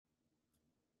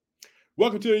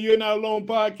Welcome to the You're Not Alone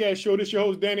podcast show. This is your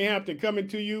host, Danny Hampton, coming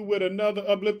to you with another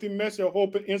uplifting message of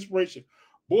hope and inspiration.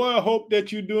 Boy, I hope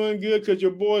that you're doing good because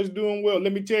your boy's doing well.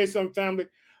 Let me tell you something, family.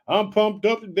 I'm pumped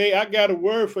up today. I got a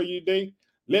word for you today.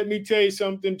 Let me tell you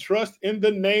something. Trust in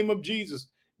the name of Jesus.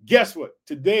 Guess what?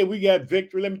 Today we got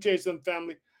victory. Let me tell you something,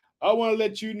 family. I want to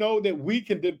let you know that we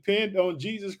can depend on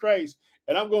Jesus Christ.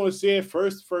 And I'm going to say it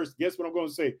first. Guess what I'm going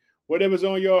to say? Whatever's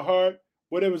on your heart,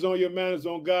 whatever's on your mind is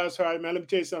on God's heart, man. Let me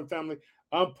tell you something, family.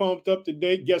 I'm pumped up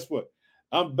today. Guess what?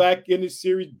 I'm back in the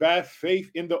series by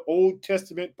faith in the Old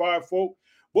Testament part 4.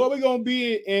 Boy, we're going to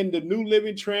be in the New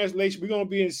Living Translation. We're going to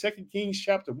be in 2 Kings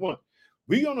chapter 1.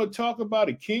 We're going to talk about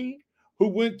a king who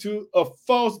went to a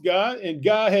false God, and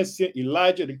God has sent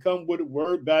Elijah to come with a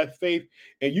word by faith.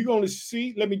 And you're going to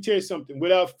see, let me tell you something,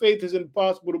 without faith it's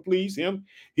impossible to please him.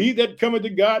 He that cometh to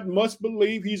God must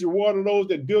believe he's rewarded those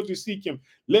that diligently seek him.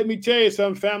 Let me tell you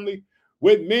something, family.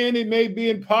 With men, it may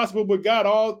be impossible, but God,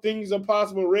 all things are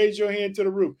possible. Raise your hand to the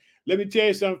roof. Let me tell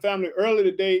you something, family. Earlier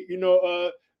today,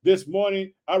 this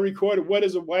morning, I recorded What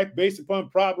is a Wife based upon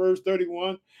Proverbs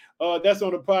 31. That's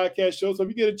on the podcast show. So if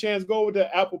you get a chance, go over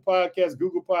to Apple Podcasts,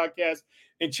 Google Podcasts,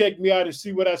 and check me out and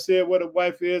see what I said, what a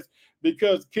wife is.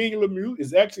 Because King Lemuel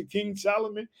is actually King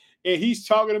Solomon, and he's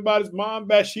talking about his mom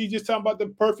Bathsheba, just talking about the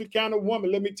perfect kind of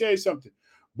woman. Let me tell you something.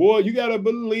 Boy, you got to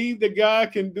believe that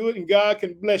God can do it and God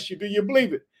can bless you. Do you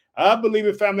believe it? I believe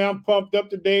it, family. I'm pumped up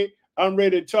today. I'm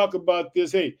ready to talk about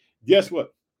this. Hey, guess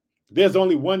what? There's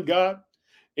only one God,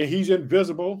 and he's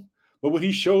invisible. But when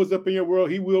he shows up in your world,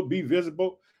 he will be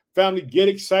visible. Family, get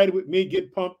excited with me.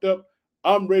 Get pumped up.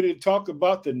 I'm ready to talk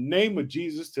about the name of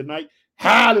Jesus tonight.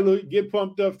 Hallelujah. Get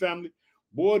pumped up, family.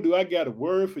 Boy, do I got a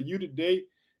word for you today.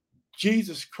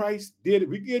 Jesus Christ did it.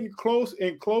 We're getting close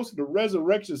and closer to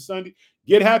Resurrection Sunday.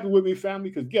 Get happy with me, family,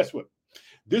 because guess what?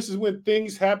 This is when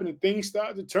things happen and things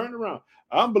start to turn around.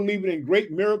 I'm believing in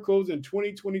great miracles in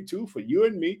 2022 for you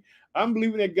and me. I'm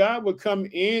believing that God would come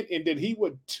in and that he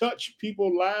would touch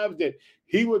people's lives, that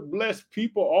he would bless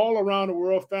people all around the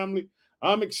world, family.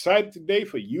 I'm excited today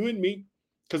for you and me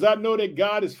because I know that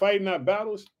God is fighting our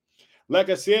battles. Like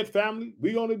I said, family,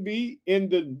 we're going to be in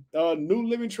the New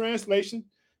Living Translation,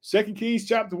 2 Kings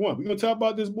chapter 1. We're going to talk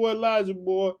about this boy Elijah,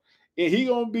 boy, and he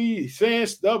going to be saying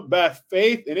stuff by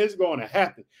faith, and it's going to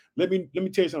happen. Let me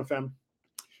tell you something, family.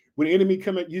 When the enemy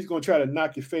come at you, he's going to try to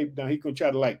knock your faith down. He's going to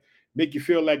try to make you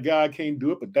feel like God can't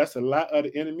do it, but that's a lie of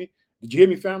the enemy. Did you hear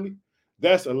me, family?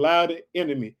 That's a lie of the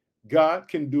enemy. God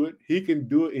can do it. He can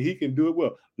do it, and he can do it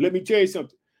well. Let me tell you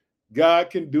something. God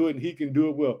can do it and he can do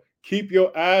it well. Keep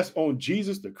your eyes on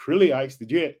Jesus, the Krilliites, the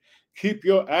jet. Keep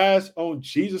your eyes on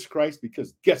Jesus Christ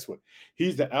because guess what?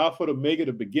 He's the Alpha, the Omega,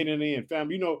 the beginning and the end.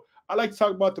 Family, I like to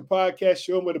talk about the podcast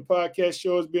show and where the podcast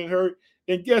show is being heard.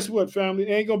 And guess what, family?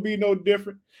 It ain't going to be no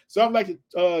different. So I'd like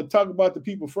to talk about the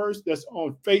people first that's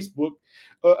on Facebook.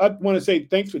 I want to say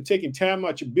thanks for taking time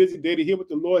out your busy day to hear what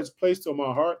the Lord has placed on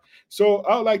my heart. So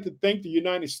I would like to thank the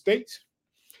United States.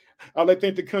 I'd like to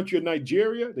thank the country of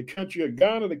Nigeria, the country of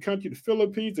Ghana, the country of the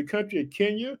Philippines, the country of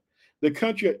Kenya, the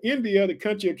country of India, the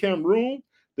country of Cameroon,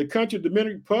 the country of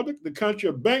Dominican Republic, the country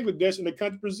of Bangladesh, and the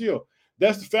country of Brazil.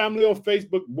 That's the family on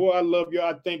Facebook. Boy, I love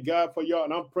y'all. I thank God for y'all.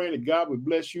 And I'm praying that God would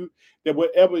bless you, that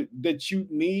whatever that you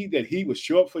need, that he will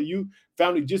show up for you.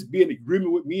 Family, just be in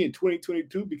agreement with me in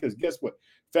 2022 because guess what?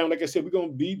 Family, like I said, we're going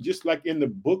to be just like in the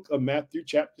book of Matthew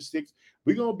chapter 6.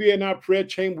 We're going to be in our prayer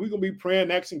chamber. We're going to be praying,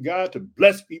 asking God to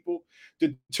bless people,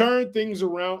 to turn things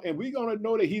around. And we're going to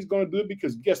know that he's going to do it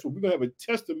because guess what? We're going to have a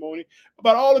testimony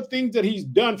about all the things that he's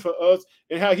done for us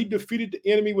and how he defeated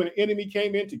the enemy when the enemy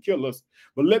came in to kill us.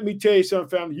 But let me tell you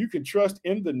something, family. You can trust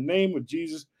in the name of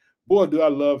Jesus. Boy, do I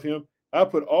love him. I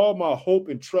put all my hope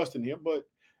and trust in him. But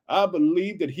I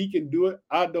believe that he can do it.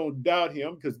 I don't doubt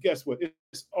him because guess what?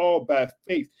 It's all by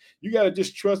faith. You got to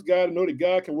just trust God and know that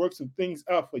God can work some things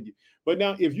out for you. But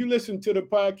now, if you listen to the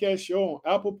podcast show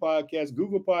on Apple Podcasts,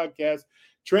 Google Podcasts,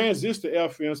 Transistor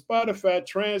FM,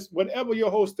 Spotify, whatever your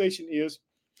host station is,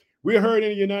 we're heard in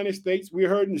the United States. We're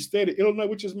heard in the state of Illinois,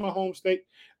 which is my home state.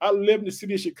 I live in the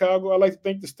city of Chicago. I like to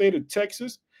thank the state of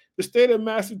Texas, the state of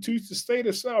Massachusetts, the state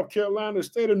of South Carolina, the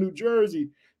state of New Jersey,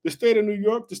 the state of New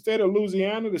York, the state of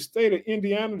Louisiana, the state of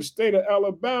Indiana, the state of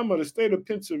Alabama, the state of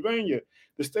Pennsylvania,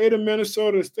 the state of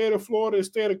Minnesota, the state of Florida, the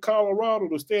state of Colorado,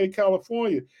 the state of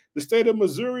California, the state of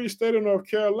Missouri, the state of North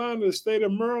Carolina, the state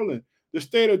of Maryland, the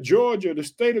state of Georgia, the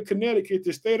state of Connecticut,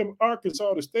 the state of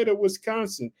Arkansas, the state of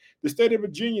Wisconsin, the state of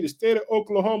Virginia, the state of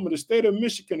Oklahoma, the state of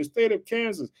Michigan, the state of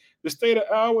Kansas, the state of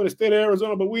Iowa, the state of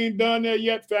Arizona. But we ain't done there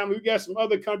yet, family. We got some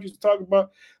other countries to talk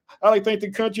about. I like to think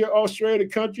the country of Australia, the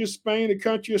country of Spain, the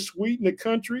country of Sweden, the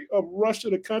country of Russia,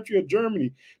 the country of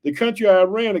Germany, the country of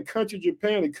Iran, the country of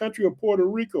Japan, the country of Puerto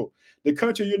Rico, the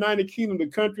country of United Kingdom, the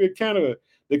country of Canada,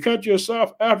 the country of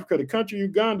South Africa, the country of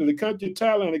Uganda, the country of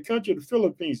Thailand, the country of the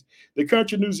Philippines, the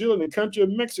country of New Zealand, the country of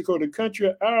Mexico, the country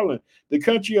of Ireland, the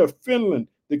country of Finland,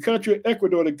 the country of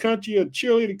Ecuador, the country of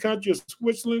Chile, the country of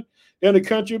Switzerland, and the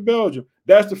country of Belgium.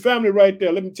 That's the family right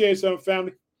there. Let me tell you something,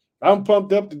 family. I'm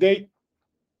pumped up today.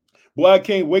 Boy, I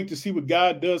can't wait to see what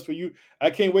God does for you. I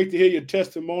can't wait to hear your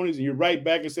testimonies and you write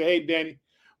back and say, hey, Danny,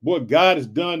 boy, God has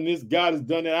done this. God has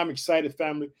done that. I'm excited,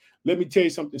 family. Let me tell you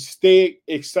something. Stay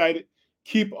excited.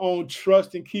 Keep on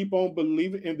trusting. Keep on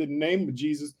believing in the name of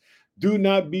Jesus. Do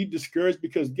not be discouraged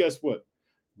because guess what?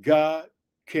 God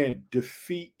can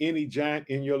defeat any giant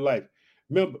in your life.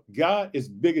 Remember, God is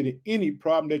bigger than any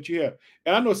problem that you have.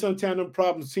 And I know sometimes them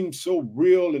problems seem so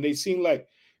real and they seem like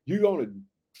you're going to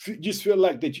just feel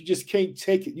like that you just can't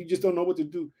take it. You just don't know what to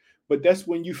do. But that's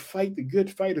when you fight the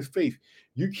good fight of faith.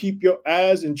 You keep your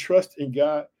eyes and trust in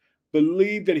God.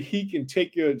 Believe that he can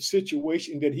take your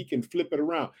situation, that he can flip it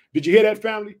around. Did you hear that,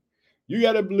 family? You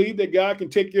got to believe that God can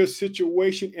take your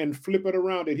situation and flip it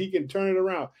around, that he can turn it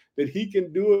around, that he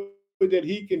can do it, that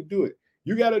he can do it.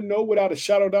 You got to know without a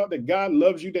shadow of doubt that God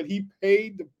loves you, that he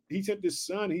sent his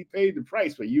son, he paid the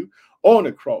price for you on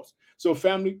the cross. So,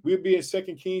 family, we'll be in 2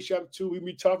 Kings chapter 2. We'll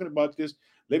be talking about this.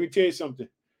 Let me tell you something.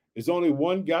 There's only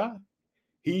one God.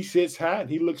 He sits high and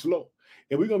he looks low.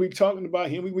 And we're going to be talking about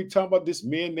him. We're talking about this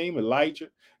man named Elijah.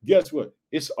 Guess what?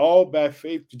 It's all by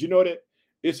faith. Did you know that?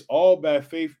 It's all by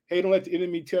faith. Hey, don't let the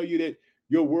enemy tell you that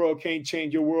your world can't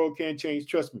change. Your world can't change.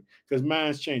 Trust me, because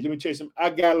mine's changed. Let me tell you something. I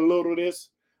got a little of this,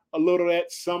 a little of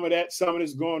that, some of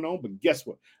this going on. But guess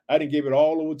what? I didn't give it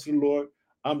all over to the Lord.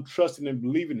 I'm trusting and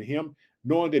believing in him,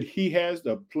 knowing that he has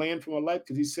the plan for my life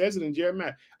because he says it in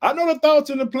Jeremiah. I know the thoughts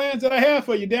and the plans that I have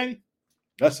for you, Danny.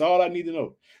 That's all I need to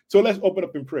know. So let's open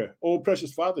up in prayer. Oh,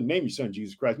 precious Father, name your son,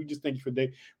 Jesus Christ. We just thank you for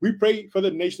today. We pray for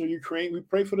the nation of Ukraine. We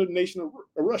pray for the nation of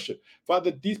Russia.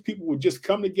 Father, these people would just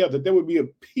come together. There would be a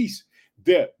peace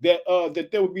there, that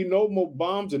there would be no more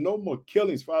bombs and no more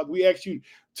killings, Father. We ask you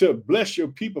to bless your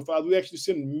people, Father. We actually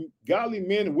send godly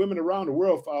men and women around the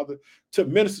world, Father, to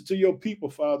minister to your people,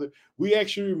 Father. We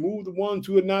actually remove the ones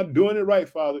who are not doing it right,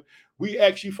 Father. We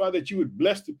ask you, Father, that you would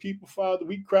bless the people, Father.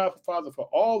 We cry, Father, for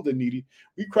all the needy.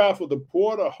 We cry for the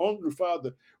poor, the hungry,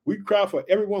 Father. We cry for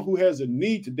everyone who has a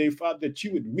need today, Father, that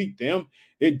you would meet them.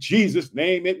 In Jesus'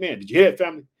 name, amen. Did you hear that,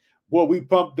 family? Boy, we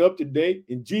pumped up today.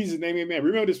 In Jesus' name, amen.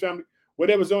 Remember this, family.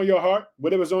 Whatever's on your heart,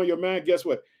 whatever's on your mind, guess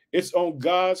what? It's on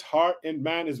God's heart and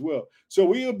mind as well. So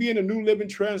we'll be in the New Living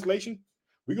Translation.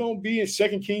 We're going to be in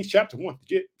 2 Kings chapter 1.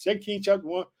 2 Kings chapter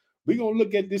 1. We're going to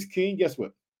look at this king. Guess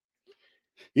what?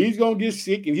 He's going to get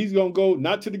sick and he's going to go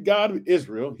not to the God of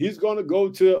Israel. He's going to go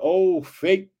to old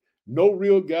fake, no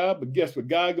real God. But guess what?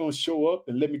 God's going to show up.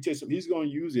 And let me tell you something. He's going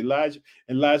to use Elijah.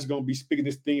 And Elijah's going to be speaking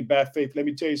this thing by faith. Let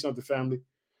me tell you something, family.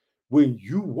 When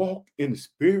you walk in the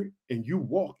spirit and you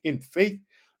walk in faith,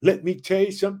 let me tell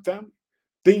you something, family.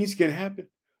 Things can happen.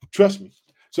 Trust me.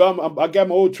 So I got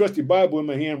my old trusty Bible in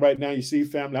my hand right now. You see,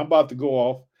 family, I'm about to go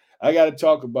off. I got to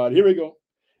talk about it. Here we go.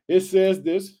 It says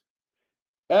this.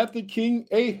 After King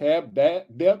Ahab died,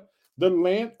 the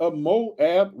land of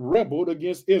Moab rebelled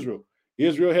against Israel.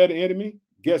 Israel had an enemy.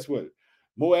 Guess what?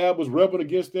 Moab was rebelled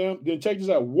against them. Then check this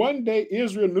out. One day,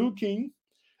 Israel's new king,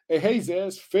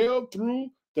 Ahaziah, fell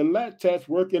through the lattice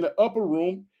work in the upper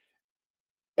room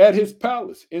at his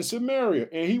palace in Samaria,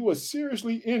 and he was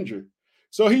seriously injured.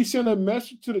 So he sent a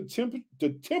message to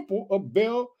the temple of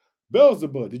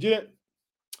Beelzebub. Did you hear that?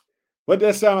 What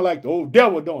that sound like? The old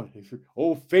devil doing it.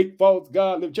 Old fake false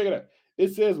God. Check it out.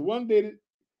 It says one day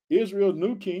Israel's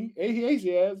new king,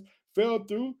 Ahaziah, fell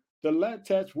through the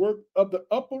lattice work of the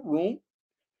upper room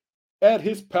at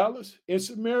his palace in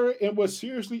Samaria and was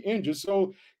seriously injured.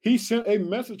 So he sent a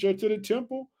messenger to the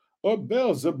temple of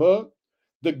Beelzebub,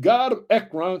 the god of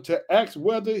Ekron, to ask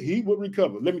whether he would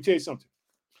recover. Let me tell you something.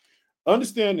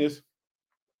 Understand this.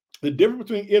 The difference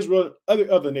between Israel and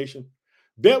other nations,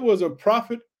 there was a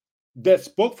prophet that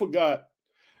spoke for God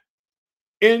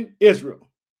in Israel.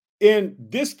 In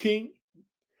this king,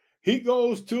 he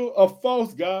goes to a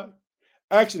false god.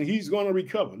 Actually, he's going to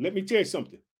recover. Let me tell you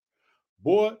something.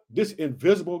 Boy, this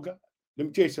invisible God, let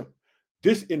me tell you something.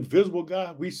 This invisible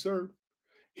God we serve,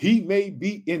 he may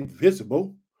be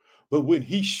invisible, but when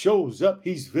he shows up,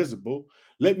 he's visible.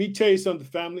 Let me tell you something,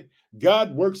 family.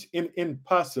 God works in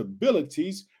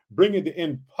impossibilities, bringing the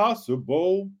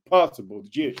impossible possible.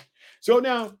 Yeah. So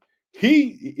now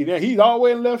he's all the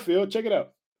way in left field. Check it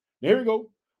out. There we go.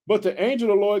 But the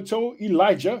angel of the Lord told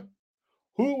Elijah,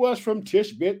 who was from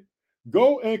Tishbit,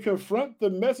 go and confront the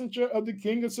messenger of the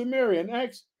king of Samaria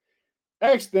and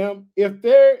ask them if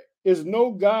there is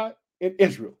no God in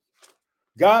Israel.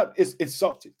 God is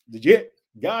insulted. Yet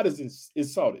God is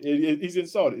insulted. He's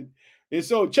insulted. And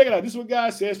so check it out. This is what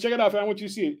God says. Check it out, I want you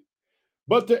to see it.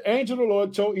 But the angel of the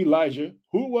Lord told Elijah,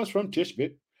 who was from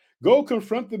Tishbit, go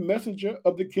confront the messenger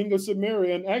of the king of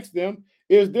Samaria and ask them,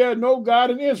 is there no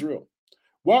God in Israel?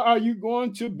 Why are you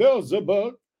going to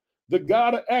Beelzebub, the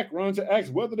god of Ekron, to ask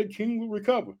whether the king will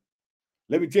recover?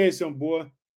 Let me tell you something,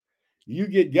 boy. You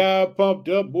get God pumped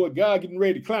up, boy. God getting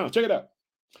ready to clown. Check it out.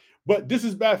 But this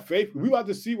is by faith. We about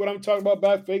to see what I'm talking about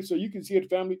by faith so you can see it,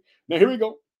 family. Now, here we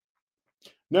go.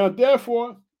 Now,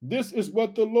 therefore, this is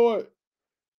what the Lord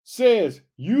says.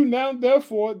 You now,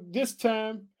 therefore, this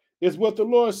time is what the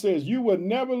Lord says. You will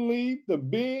never leave the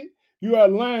bed you are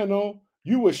lying on.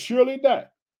 You will surely die.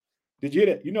 Did you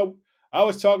hear that? You know, I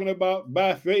was talking about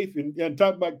by faith and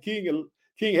talking about King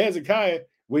Hezekiah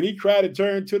when he cried to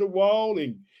turn to the wall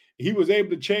and he was able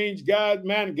to change God's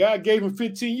mind. God gave him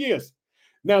 15 years.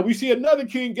 Now we see another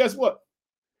king. Guess what?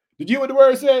 Did you hear what the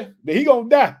word said? That he gonna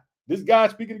die. This guy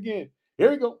speaking again.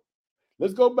 Here we go.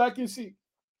 Let's go back and see.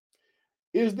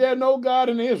 Is there no God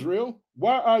in Israel?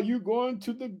 Why are you going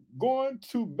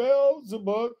to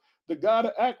Beelzebub, the god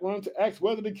of Ekron, to ask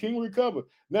whether the king will recover?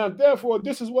 Now, therefore,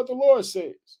 this is what the Lord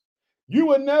says. You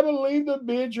will never leave the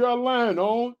bed you are lying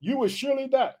on. You will surely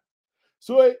die.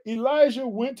 So Elijah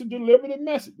went to deliver the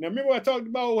message. Now, remember I talked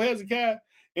about Hezekiah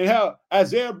and how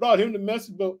Isaiah brought him the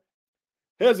message, but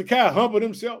Hezekiah humbled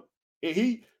himself and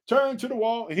he turned to the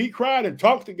wall and he cried and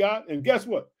talked to God. And guess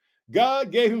what?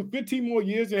 God gave him 15 more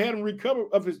years and had him recover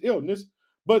of his illness.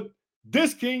 But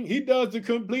this king, he does the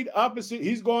complete opposite.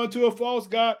 He's going to a false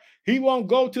God. He won't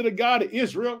go to the God of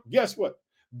Israel. Guess what?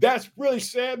 That's really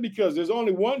sad because there's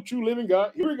only one true living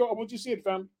God. Here we go. I want you to see it,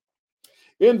 family.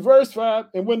 In verse 5,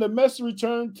 and when the messenger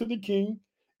returned to the king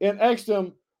and asked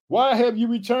him, why have you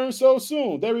returned so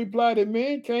soon? They replied, a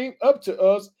man came up to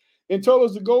us and told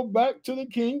us to go back to the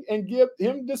king and give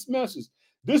him this message.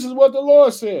 This is what the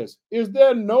Lord says. Is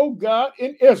there no God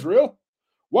in Israel?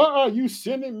 Why are you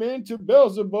sending men to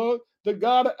Beelzebub, the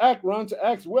god of Ekron, to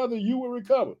ask whether you will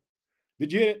recover?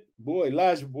 Did you hear it? Boy,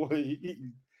 Elijah, boy,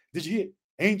 did you hear it?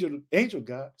 Angel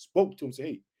God spoke to him, say,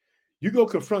 hey, you go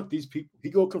confront these people. He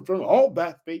go confront them all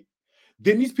by faith.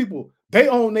 Then these people, they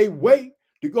on their way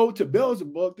to go to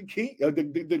Beelzebub, the king,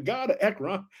 the god of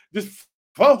Ekron, this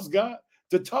false god,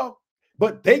 to talk,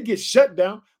 but they get shut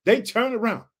down. They turn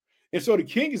around. And so the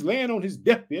king is laying on his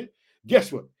deathbed.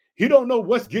 Guess what? He don't know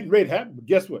what's getting ready to happen, but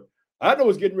guess what? I know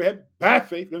what's getting ready to happen by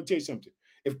faith. Let me tell you something.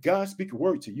 If God speaks a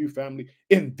word to you, family,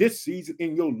 in this season,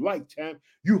 in your lifetime,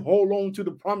 you hold on to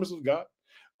the promise of God.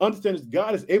 Understand that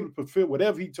God is able to fulfill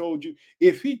whatever he told you.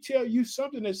 If he tell you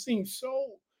something that seems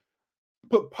so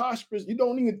preposterous, you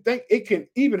don't even think it can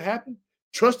even happen,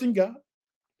 trust in God.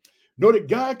 Know that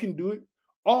God can do it.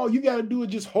 All you got to do is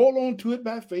just hold on to it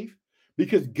by faith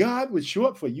because God will show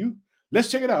up for you. Let's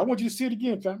check it out. I want you to see it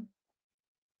again, family.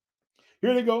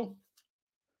 Here they go.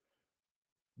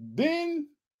 Then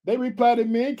they replied, the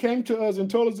men came to us and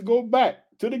told us to go back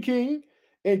to the king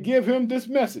and give him this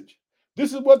message.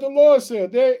 This is what the Lord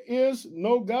said. There is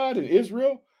no God in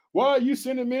Israel. Why are you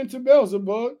sending men to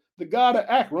Beelzebub, the god of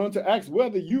Ekron, to ask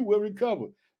whether you will recover?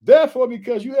 Therefore,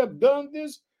 because you have done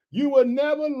this, you will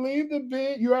never leave the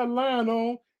bed you are lying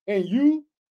on, and you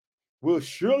will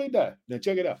surely die. Now,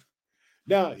 check it out.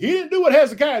 Now, he didn't do what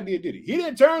Hezekiah did he? He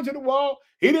didn't turn to the wall.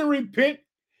 He didn't repent.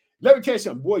 Let me tell you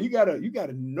something, boy. You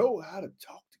gotta know how to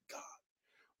talk to God.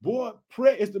 Boy,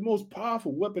 prayer is the most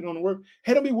powerful weapon on the earth.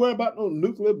 Hey, don't be worried about no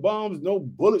nuclear bombs, no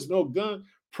bullets, no gun.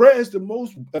 Prayer is the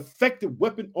most effective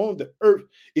weapon on the earth.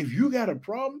 If you got a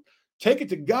problem, take it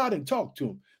to God and talk to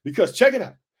him. Because check it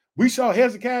out. We saw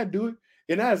Hezekiah do it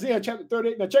in Isaiah chapter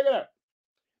 38. Now check it out.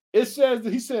 It says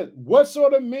that he said, what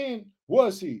sort of man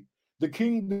was he? The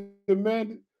king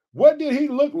demanded. What did he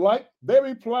look like? They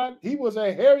replied, he was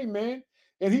a hairy man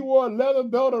and he wore a leather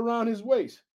belt around his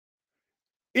waist.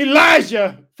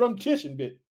 Elijah from Tishbit.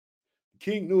 The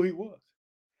king knew he was.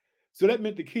 So that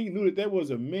meant the king knew that there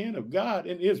was a man of God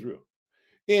in Israel.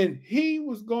 And he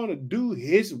was going to do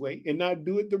his way and not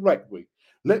do it the right way.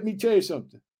 Let me tell you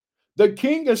something. The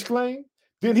king exclaimed,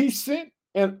 then he sent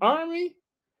an army,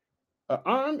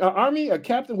 a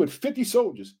captain with 50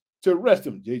 soldiers to arrest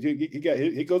him. Here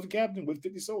goes the captain with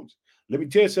 50 soldiers. Let me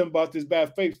tell you something about this by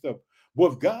faith stuff. Boy,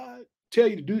 if God tell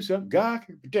you to do something, God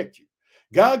can protect you.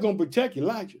 God gonna protect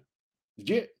Elijah.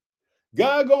 Yeah.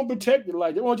 God gonna protect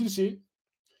Elijah. I want you to see it.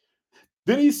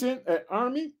 Then he sent an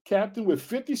army captain with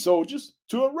 50 soldiers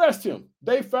to arrest him.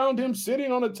 They found him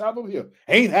sitting on the top of a hill.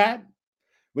 Ain't that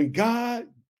when God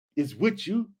is with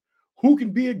you, who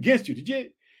can be against you? Did you?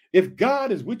 If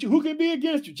God is with you, who can be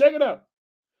against you? Check it out.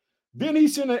 Then he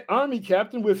sent an army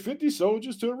captain with 50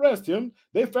 soldiers to arrest him.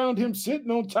 They found him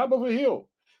sitting on top of a hill.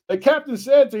 The captain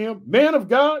said to him, "Man of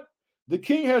God, the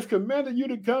king has commanded you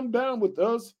to come down with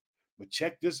us." But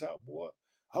check this out, boy.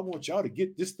 I want y'all to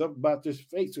get this stuff about this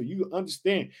faith so you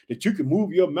understand that you can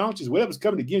move your mountains, whatever's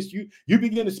coming against you. You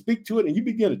begin to speak to it and you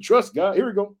begin to trust God. Here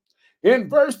we go. In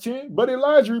verse 10, but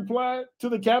Elijah replied to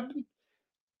the captain,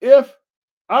 "If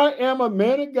I am a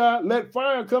man of God, let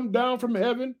fire come down from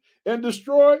heaven and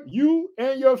destroy you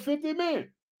and your 50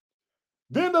 men."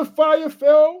 Then the fire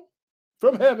fell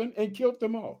from heaven and killed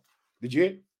them all. Did you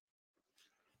hear?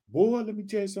 Boy, let me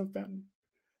tell you something, family.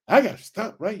 I got to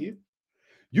stop right here.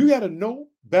 You got to know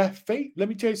by faith. Let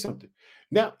me tell you something.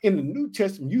 Now, in the New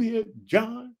Testament, you hear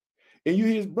John and you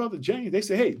hear his brother James. They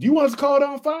say, "Hey, do you want us to call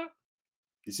down fire?"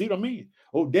 You see what I mean?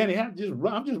 Oh, Danny, I'm just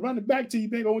running back to you,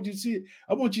 baby. I want you to see it.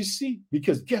 I want you to see,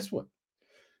 because guess what?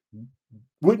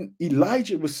 When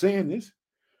Elijah was saying this,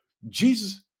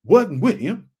 Jesus wasn't with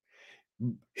him.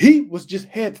 He was just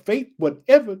had faith.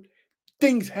 Whatever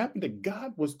things happened, that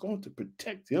God was going to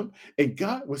protect him, and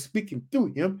God was speaking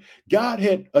through him. God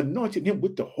had anointed him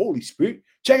with the Holy Spirit.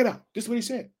 Check it out. This is what he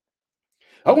said.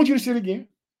 I want you to see it again.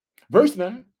 Verse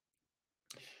 9.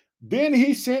 Then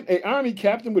he sent an army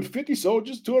captain with 50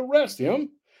 soldiers to arrest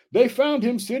him. They found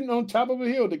him sitting on top of a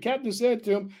hill. The captain said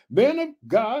to him, "Man of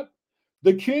God,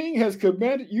 the king has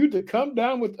commanded you to come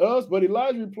down with us." But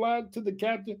Elijah replied to the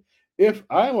captain, "If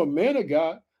I am a man of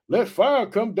God, let fire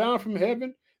come down from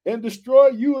heaven and destroy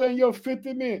you and your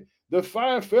 50 men. The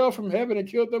fire fell from heaven and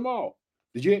killed them all.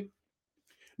 Did you?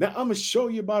 Now I'm going to show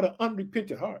you about an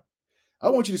unrepentant heart. I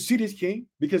want you to see this king,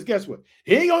 because guess what?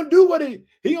 He ain't gonna do what he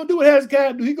gonna do what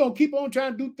Hezekiah do. He gonna keep on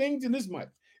trying to do things in this might.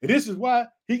 And this is why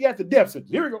he got the death sentence.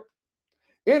 Here we go.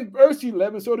 In verse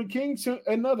 11, so the king sent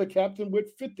another captain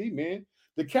with 50 men.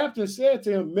 The captain said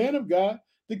to him, "Man of God,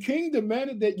 the king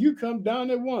demanded that you come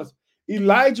down at once."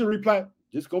 Elijah replied,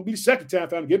 "This is gonna be the second time,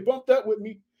 family. Get bumped up with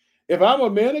me. If I'm a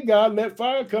man of God, let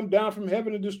fire come down from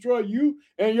heaven and destroy you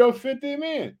and your 50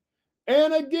 men."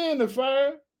 And again, the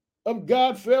fire of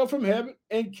God fell from heaven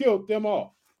and killed them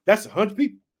all. That's 100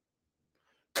 people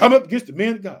come up against the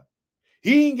man of God.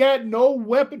 He ain't got no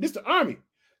weapon. This is the army.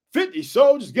 50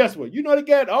 soldiers. Guess what? You know they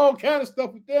got all kind of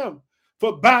stuff with them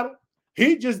for battle.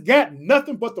 He just got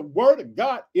nothing but the word of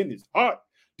God in his heart.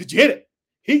 Did you hit it?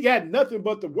 He got nothing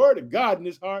but the word of God in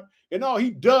his heart. And all he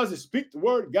does is speak the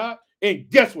word of God. And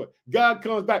guess what? God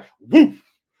comes back. Woof,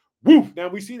 woof. Now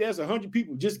we see there's 100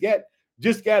 people just got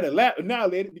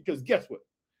annihilated, because guess what?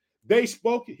 They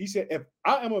spoke it. He said, "If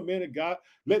I am a man of God,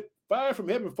 let fire from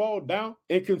heaven fall down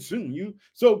and consume you."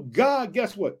 So God,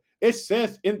 guess what? It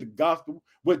says in the gospel,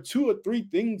 where 2 or 3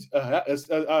 things are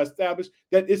established,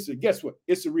 that it's a, guess what?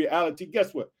 It's a reality.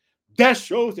 Guess what? That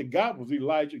shows that God was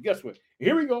Elijah. Guess what?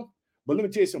 Here we go. But let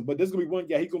me tell you something. But there's gonna be one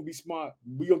guy. He's gonna be smart.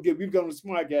 We're gonna a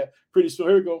smart guy pretty soon.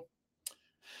 Here we go.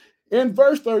 In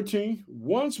verse 13,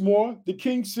 once more the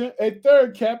king sent a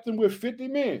third captain with 50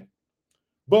 men.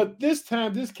 But this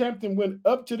time, this captain went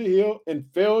up to the hill and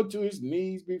fell to his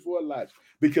knees before Elijah.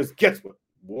 Because guess what?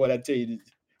 Boy, I tell you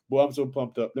this. Boy, I'm so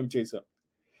pumped up. Let me tell you something.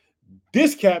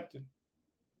 This captain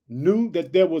knew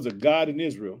that there was a God in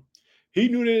Israel. He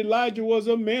knew that Elijah was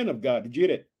a man of God. Did you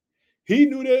hear that? He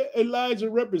knew that Elijah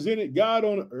represented God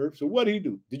on the earth. So what did he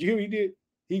do? Did you hear what he did?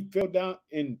 He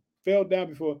fell down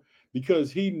before,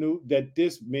 because he knew that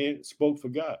this man spoke for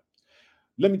God.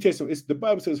 Let me tell you something. The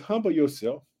Bible says, "Humble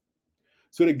yourself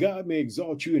so that God may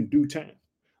exalt you in due time."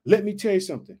 Let me tell you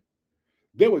something.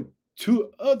 There were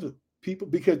 2 other people,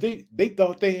 because they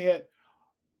thought they had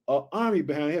an army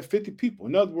behind. They had 50 people.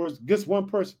 In other words, just one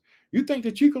person. You think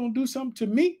that you're going to do something to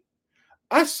me?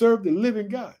 I serve the living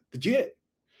God. Did you hear it?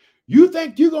 You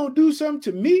think you're going to do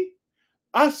something to me?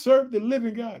 I serve the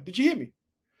living God. Did you hear me?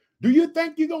 Do you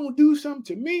think you're going to do something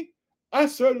to me? I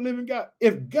serve the living God.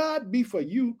 If God be for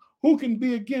you, who can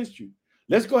be against you?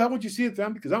 Let's go. I want you to see it,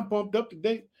 family, because I'm pumped up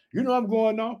today. You know I'm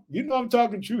going off. You know I'm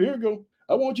talking true. Here we go.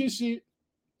 I want you to see it.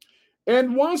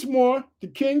 And once more, the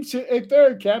king sent a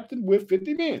third captain with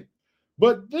 50 men.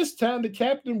 But this time the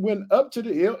captain went up to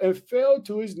the hill and fell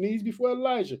to his knees before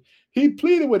Elijah. He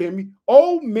pleaded with him,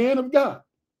 "O man of God,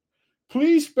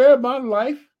 please spare my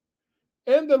life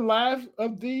and the lives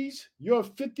of these your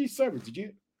 50 servants." Did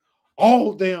you?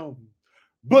 All them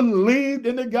believed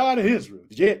in the God of Israel.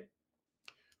 Did you?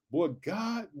 boy,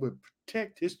 God would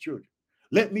protect his children.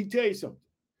 Let me tell you something.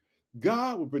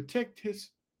 God will protect his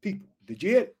people. Did you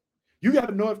hear it? You got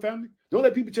to know it, family. Don't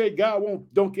let people tell you God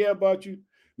don't care about you.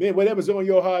 Man, whatever's on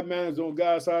your heart, man, is on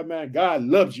God's heart, man. God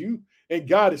loves you, and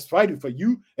God is fighting for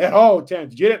you at all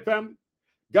times. Did you hear that, family?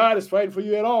 God is fighting for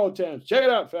you at all times. Check it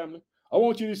out, family. I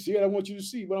want you to see it. I want you to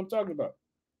see what I'm talking about.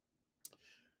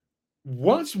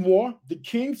 Once more, the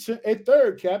king sent a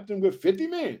third captain with 50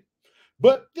 men.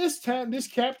 But this time, this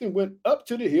captain went up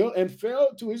to the hill and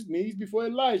fell to his knees before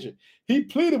Elijah. He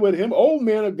pleaded with him, "O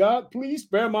man of God, please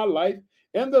spare my life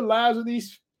and the lives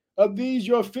of these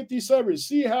your 50 servants.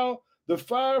 See how the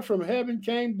fire from heaven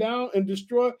came down and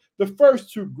destroyed the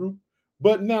first two groups.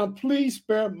 But now please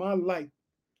spare my life."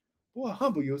 Boy,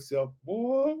 humble yourself.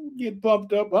 Boy, get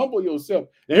pumped up. Humble yourself.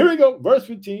 Now here we go. Verse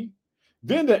 15.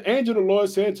 Then the angel of the Lord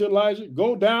said to Elijah,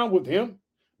 "Go down with him.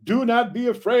 Do not be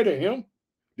afraid of him."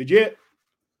 Did you hear?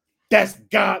 That's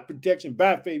God protection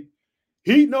by faith.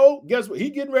 He know, guess what? He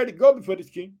getting ready to go before this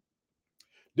king.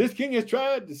 This king has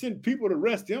tried to send people to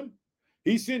arrest him.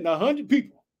 He sent 100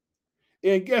 people.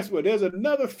 And guess what? There's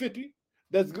another 50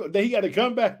 that he got to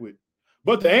come back with.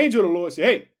 But the angel of the Lord said,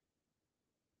 "Hey,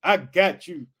 I got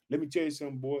you." Let me tell you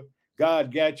something, boy.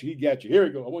 God got you. He got you. Here we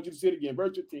go. I want you to see it again.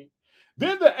 Verse 15.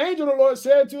 Then the angel of the Lord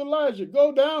said to Elijah,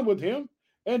 "Go down with him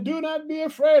and do not be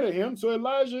afraid of him." So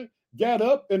Elijah got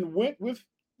up and went with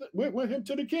him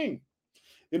to the king.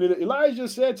 And Elijah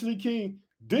said to the king,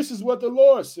 "This is what the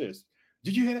Lord says."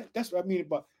 Did you hear that? That's what I mean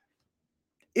about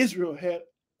Israel had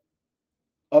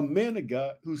a man of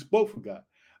God who spoke for God.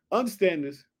 Understand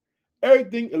this.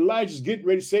 Everything Elijah's getting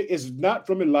ready to say is not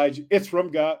from Elijah. It's from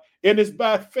God. And it's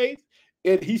by faith.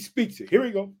 And he speaks it. Here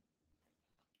we go.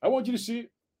 I want you to see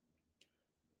it.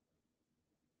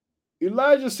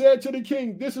 Elijah said to the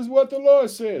king, "This is what the Lord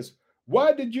says.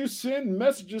 Why did you send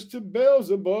messengers to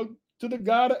Beelzebub, to the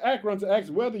god of Ekron, to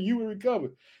ask whether you will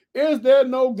recover? Is there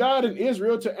no God in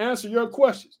Israel to answer your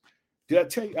questions?" Did I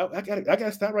tell you? I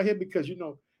gotta stop right here because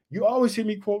you always hear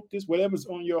me quote this: "Whatever's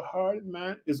on your heart and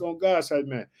mind is on God's side,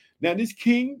 man." Now, this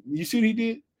king, you see what he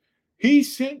did?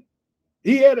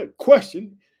 He had a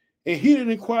question, and he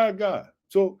didn't inquire God.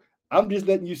 So I'm just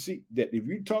letting you see that if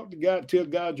you talk to God, tell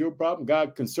God your problem,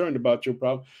 God concerned about your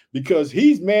problem, because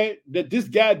he's mad that this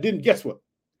guy didn't, guess what?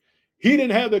 He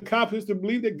didn't have the confidence to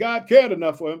believe that God cared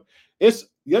enough for him. Let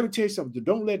me tell you something.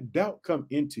 Don't let doubt come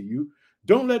into you.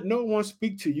 Don't let no one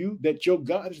speak to you that your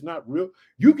God is not real.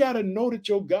 You got to know that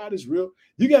your God is real.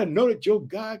 You got to know that your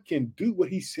God can do what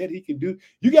he said he can do.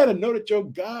 You got to know that your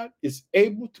God is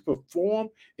able to perform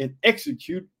and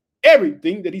execute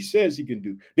everything that he says he can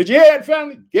do. Did you hear that,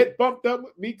 family? Get pumped up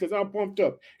with me because I'm pumped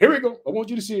up. Here we go. I want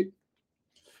you to see it.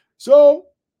 So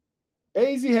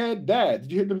Ahaziah had died.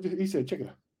 Did you hear? He said, check it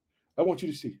out. I want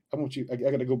you to see. I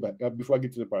got to go back before I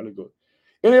get to the part. Let's go.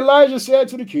 And Elijah said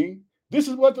to the king, "This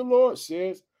is what the Lord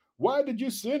says. Why did you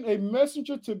send a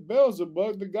messenger to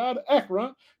Beelzebub, the god of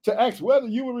Ekron, to ask whether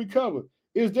you will recover?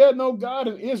 Is there no God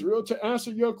in Israel to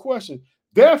answer your question?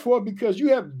 Therefore, because you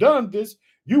have done this,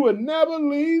 you will never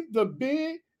leave the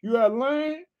bed you are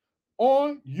lying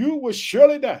on. You will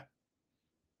surely die."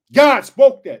 God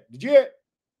spoke that. Did you hear it?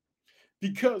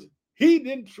 Because he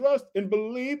didn't trust and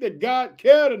believe that God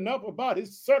cared enough about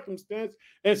his circumstance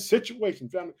and situation,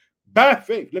 family. By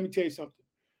faith, let me tell you something.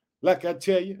 Like I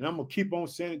tell you, and I'm going to keep on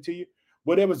saying it to you,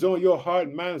 whatever's on your heart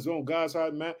and mind is on God's heart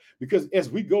and mind. Because as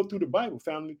we go through the Bible,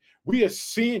 family, we are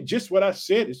seeing just what I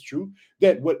said is true,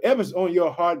 that whatever's on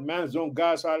your heart and mind is on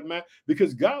God's heart and mind,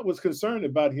 because God was concerned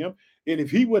about him. And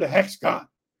if he would have asked God,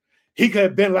 he could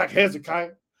have been like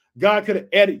Hezekiah. God could have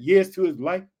added years to his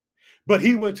life. But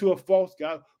he went to a false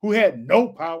God who had no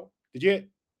power. Did you hear?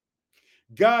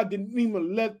 God didn't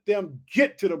even let them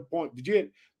get to the point. Did you hear?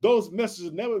 Those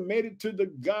messages never made it to the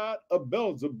god of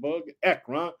Beelzebub,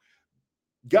 Ekron.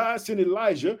 God sent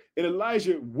Elijah, and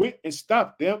Elijah went and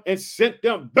stopped them and sent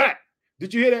them back.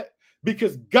 Did you hear that?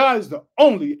 Because God is the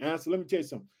only answer. Let me tell you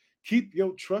something. Keep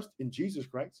your trust in Jesus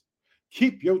Christ.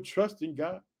 Keep your trust in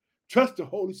God. Trust the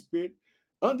Holy Spirit.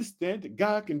 Understand that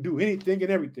God can do anything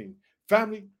and everything.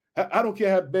 Family, I don't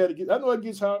care how bad it gets. I know it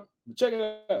gets hard, but check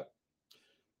it out.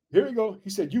 Here we go. He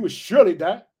said, "You will surely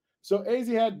die." So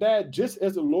Ahaziah had died just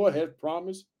as the Lord had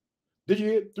promised. Did you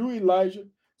hear? Through Elijah.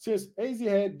 Since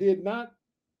Ahaziah did not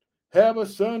have a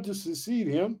son to succeed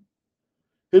him,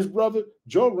 his brother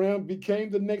Joram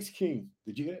became the next king.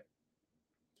 Did you hear that?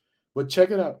 But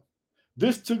check it out.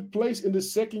 This took place in the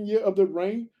second year of the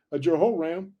reign of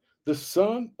Jehoram, the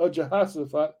son of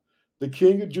Jehoshaphat, the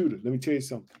king of Judah. Let me tell you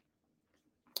something.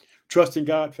 Trust in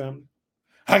God, family.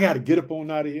 I got to get up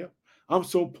on out of here. I'm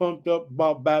so pumped up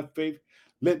about by faith.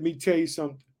 Let me tell you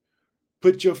something.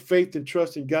 Put your faith and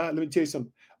trust in God. Let me tell you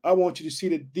something. I want you to see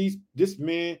that this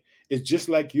man is just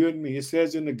like you and me. It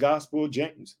says in the Gospel of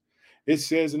James, it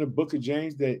says in the book of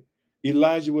James that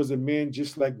Elijah was a man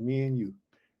just like me and you.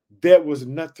 There was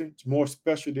nothing more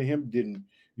special to him than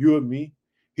you and me.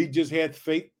 He just had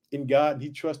faith in God and he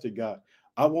trusted God.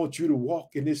 I want you to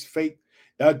walk in this faith.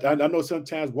 I know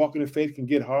sometimes walking in faith can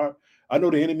get hard. I know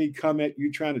the enemy come at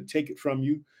you trying to take it from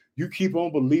you. You keep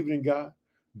on believing in God.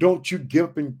 Don't you give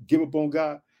up on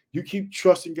God. You keep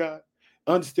trusting God.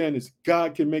 Understand this.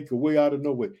 God can make a way out of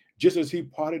no way. Just as he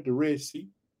parted the Red Sea,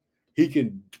 he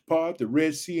can part the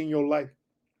Red Sea in your life.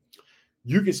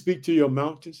 You can speak to your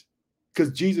mountains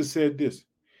because Jesus said this.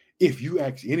 If you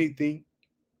ask anything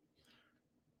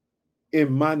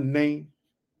in my name,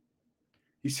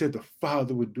 he said the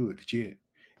Father would do it. Yeah.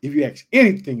 If you ask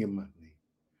anything in my name,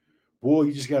 boy,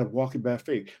 you just got to walk it by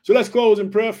faith. So let's close in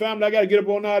prayer, family. I got to get up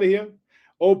on out of here.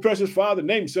 Oh, precious Father,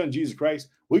 name Son Jesus Christ.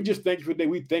 We just thank you for today.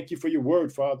 We thank you for your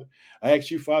word, Father. I ask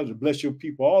you, Father, to bless your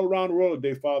people all around the world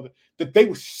today, Father, that they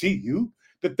would see you,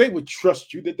 that they would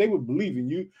trust you, that they would believe in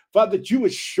you, Father, that you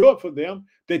would show up for them,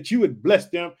 that you would bless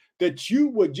them, that you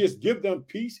would just give them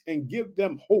peace and give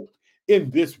them hope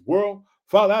in this world.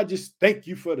 Father, I just thank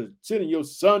you for sending your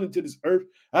Son into this earth.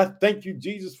 I thank you,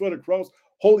 Jesus, for the cross.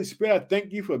 Holy Spirit, I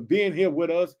thank you for being here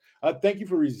with us. I thank you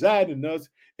for residing in us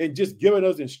and just giving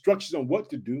us instructions on what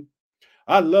to do.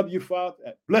 I love you,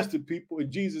 Father. Bless the people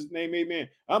in Jesus' name, amen.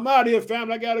 I'm out of here,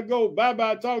 family. I got to go.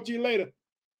 Bye-bye. Talk to you later.